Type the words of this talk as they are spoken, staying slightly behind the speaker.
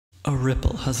A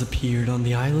ripple has appeared on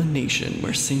the island nation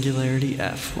where Singularity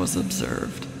F was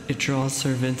observed. It draws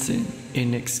Sir Vincent,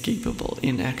 inescapable,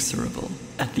 inexorable.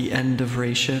 At the end of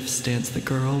ray shift stands the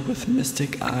girl with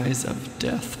mystic eyes of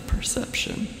death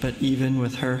perception. But even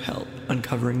with her help,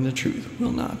 uncovering the truth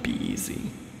will not be easy.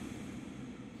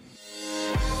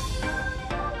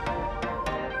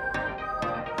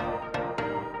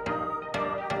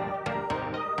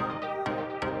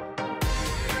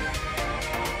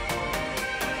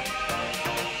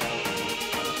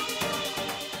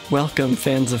 Welcome,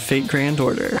 fans of Fate Grand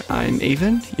Order. I'm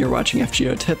Avon, you're watching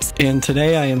FGO Tips, and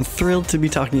today I am thrilled to be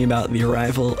talking about the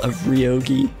arrival of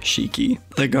Ryougi Shiki.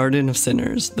 The Garden of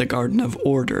Sinners, the Garden of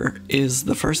Order, is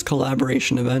the first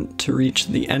collaboration event to reach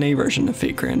the NA version of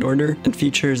Fate Grand Order, and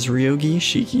features Ryougi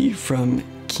Shiki from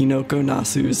Kinoko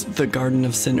Nasu's The Garden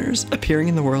of Sinners, appearing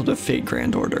in the world of Fate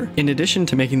Grand Order. In addition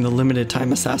to making the limited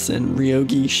time assassin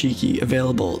Ryougi Shiki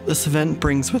available, this event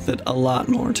brings with it a lot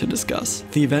more to discuss.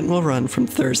 The event will run from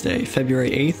Thursday,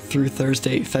 February 8th through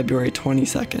Thursday, February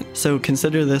 22nd, so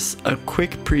consider this a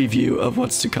quick preview of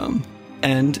what's to come.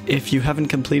 And if you haven't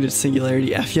completed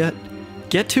Singularity F yet,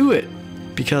 get to it,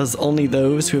 because only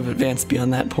those who have advanced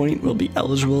beyond that point will be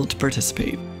eligible to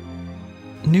participate.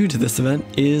 New to this event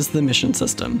is the mission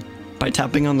system. By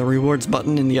tapping on the rewards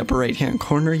button in the upper right hand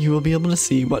corner, you will be able to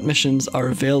see what missions are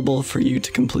available for you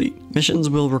to complete. Missions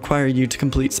will require you to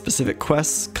complete specific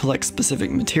quests, collect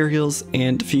specific materials,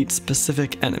 and defeat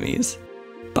specific enemies.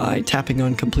 By tapping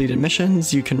on completed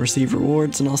missions, you can receive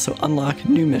rewards and also unlock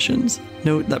new missions.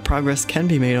 Note that progress can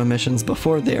be made on missions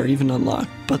before they are even unlocked,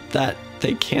 but that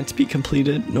they can't be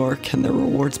completed, nor can their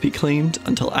rewards be claimed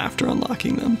until after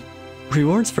unlocking them.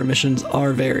 Rewards for missions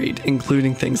are varied,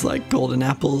 including things like golden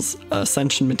apples,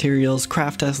 ascension materials,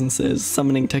 craft essences,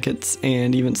 summoning tickets,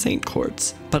 and even saint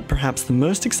quartz. But perhaps the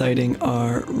most exciting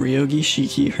are Ryougi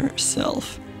Shiki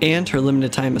herself, and her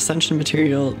limited time ascension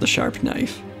material, the sharp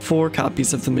knife. 4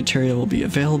 copies of the material will be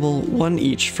available, 1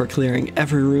 each for clearing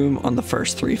every room on the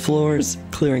first 3 floors,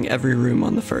 clearing every room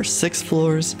on the first 6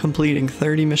 floors, completing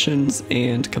 30 missions,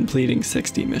 and completing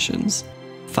 60 missions.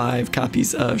 5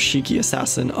 copies of Shiki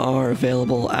Assassin are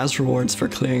available as rewards for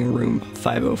clearing room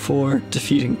 504,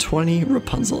 defeating 20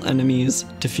 Rapunzel enemies,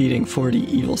 defeating 40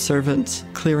 evil servants,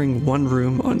 clearing 1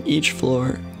 room on each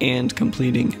floor, and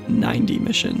completing 90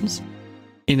 missions.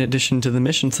 In addition to the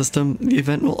mission system, the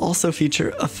event will also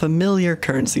feature a familiar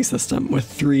currency system with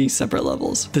 3 separate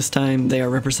levels. This time they are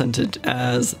represented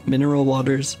as mineral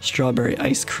waters, strawberry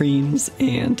ice creams,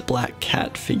 and black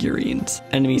cat figurines.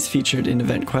 Enemies featured in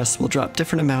event quests will drop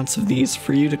different amounts of these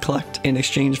for you to collect in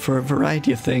exchange for a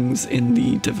variety of things in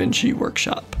the Vinci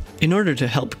Workshop. In order to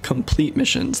help complete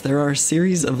missions, there are a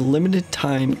series of limited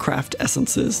time craft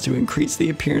essences to increase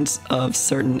the appearance of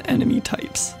certain enemy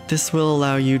types. This will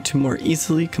allow you to more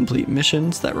easily complete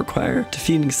missions that require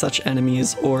defeating such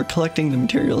enemies or collecting the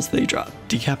materials they drop.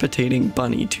 Decapitating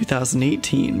Bunny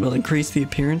 2018 will increase the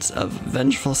appearance of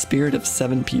Vengeful Spirit of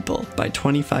 7 People by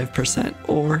 25%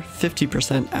 or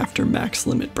 50% after max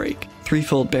limit break.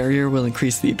 Threefold Barrier will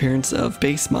increase the appearance of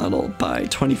Base Model by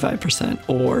 25%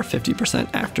 or 50%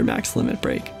 after max limit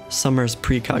break. Summer's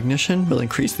Precognition will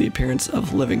increase the appearance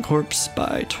of Living Corpse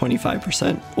by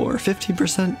 25% or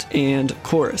 50%, and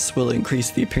Chorus will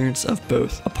increase the appearance of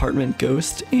both Apartment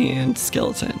Ghost and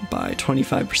Skeleton by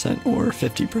 25% or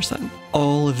 50%.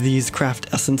 All of these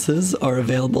craft essences are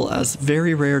available as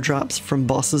very rare drops from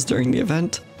bosses during the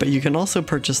event, but you can also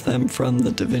purchase them from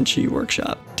the Vinci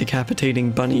Workshop.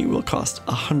 Decapitating Bunny will cost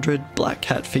 100 black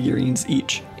cat figurines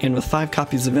each, and with 5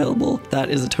 copies available, that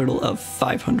is a total of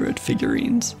 500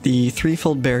 figurines. The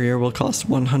Threefold Barrier will cost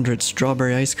 100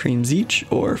 strawberry ice creams each,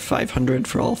 or 500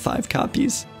 for all 5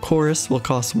 copies. Chorus will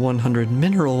cost 100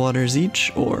 mineral waters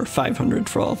each, or 500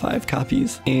 for all 5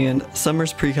 copies. And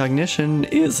Summer's Precognition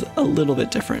is a little bit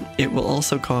different. It will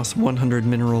also cost 100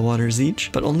 mineral waters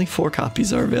each, but only 4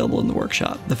 copies are available in the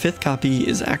workshop. The 5th copy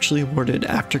is actually awarded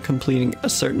after completing a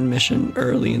certain mission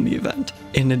early in the event.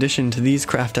 In addition to these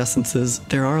craft essences,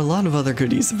 there are a lot of other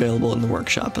goodies available in the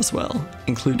workshop as well,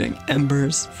 including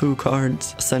embers, foo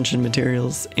cards, ascension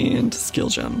materials, and skill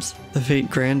gems. The Fate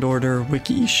Grand Order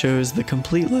Wiki shows the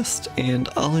complete list, and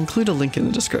I'll include a link in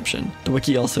the description. The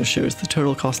wiki also shows the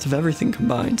total cost of everything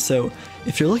combined, so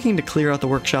if you're looking to clear out the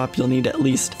workshop, you'll need at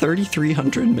least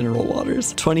 3,300 mineral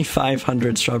waters,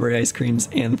 2,500 strawberry ice creams,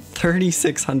 and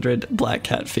 3,600 black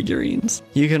cat figurines.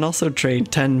 You can also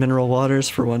trade 10 mineral waters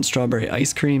for 1 strawberry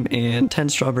ice cream and 10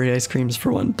 strawberry ice creams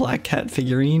for 1 black cat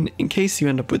figurine in case you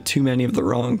end up with too many of the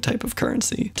wrong type of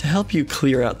currency. To help you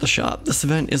clear out the shop, this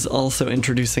event is also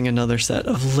introducing another set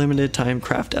of limited time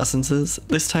craft essences.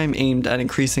 This this time aimed at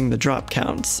increasing the drop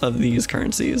counts of these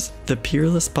currencies. The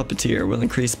Peerless Puppeteer will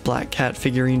increase Black Cat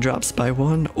figurine drops by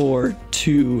 1 or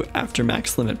 2 after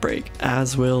max limit break,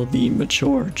 as will the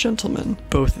Mature Gentleman.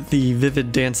 Both the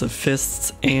Vivid Dance of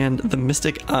Fists and the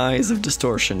Mystic Eyes of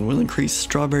Distortion will increase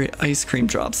Strawberry Ice Cream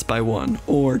drops by 1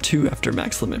 or 2 after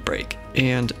max limit break.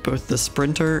 And both the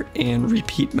Sprinter and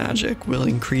Repeat Magic will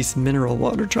increase Mineral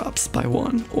Water drops by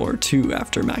 1 or 2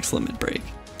 after max limit break.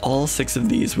 All 6 of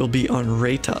these will be on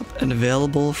Rate Up and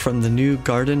available from the new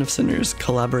Garden of Sinners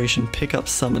collaboration Pickup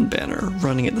Summon banner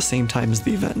running at the same time as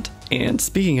the event. And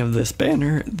speaking of this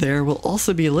banner, there will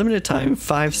also be a limited time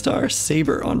 5-star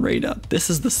Saber on Rate Up. This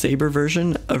is the Saber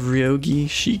version of Ryougi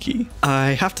Shiki. I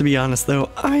have to be honest though,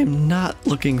 I am not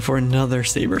looking for another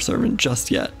Saber servant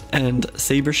just yet, and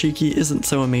Saber Shiki isn't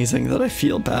so amazing that I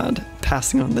feel bad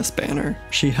passing on this banner.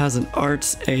 She has an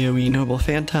Arts AoE Noble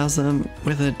Phantasm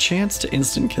with a chance to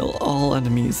instant kill all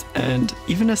enemies and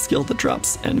even a skill that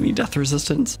drops enemy death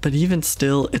resistance, but even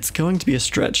still, it's going to be a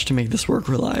stretch to make this work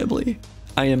reliably.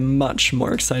 I am much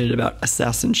more excited about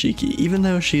Assassin Shiki, even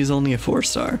though she is only a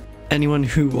 4-star. Anyone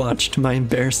who watched my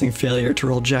embarrassing failure to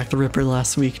roll Jack the Ripper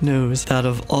last week knows that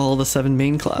of all the 7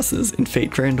 main classes in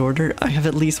Fate Grand Order, I have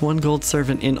at least 1 gold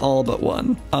servant in all but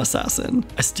one, Assassin.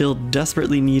 I still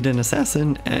desperately need an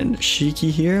Assassin, and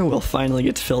Shiki here will finally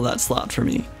get to fill that slot for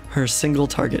me. Her single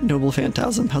target Noble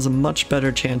Phantasm has a much better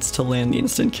chance to land the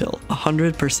instant kill,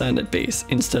 100% at base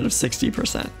instead of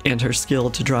 60%, and her skill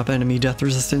to drop enemy death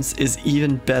resistance is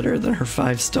even better than her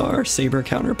 5-star Saber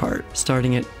counterpart,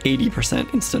 starting at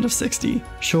 80% instead of 60%.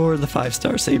 Sure, the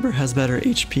 5-star Saber has better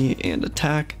HP and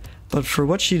attack, but for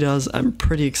what she does, I'm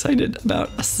pretty excited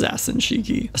about Assassin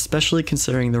Shiki, especially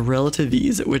considering the relative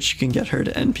ease at which you can get her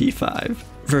to NP5,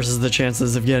 versus the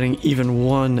chances of getting even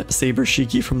 1 Saber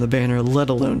Shiki from the banner, let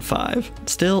alone 5.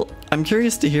 Still, I'm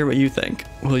curious to hear what you think.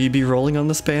 Will you be rolling on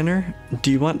this banner?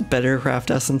 Do you want better craft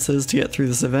essences to get through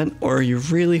this event, or are you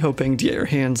really hoping to get your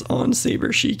hands on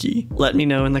Saber Shiki? Let me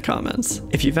know in the comments.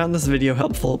 If you found this video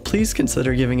helpful, please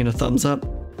consider giving it a thumbs up.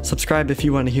 Subscribe if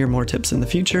you want to hear more tips in the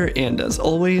future, and as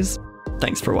always,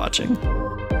 thanks for watching.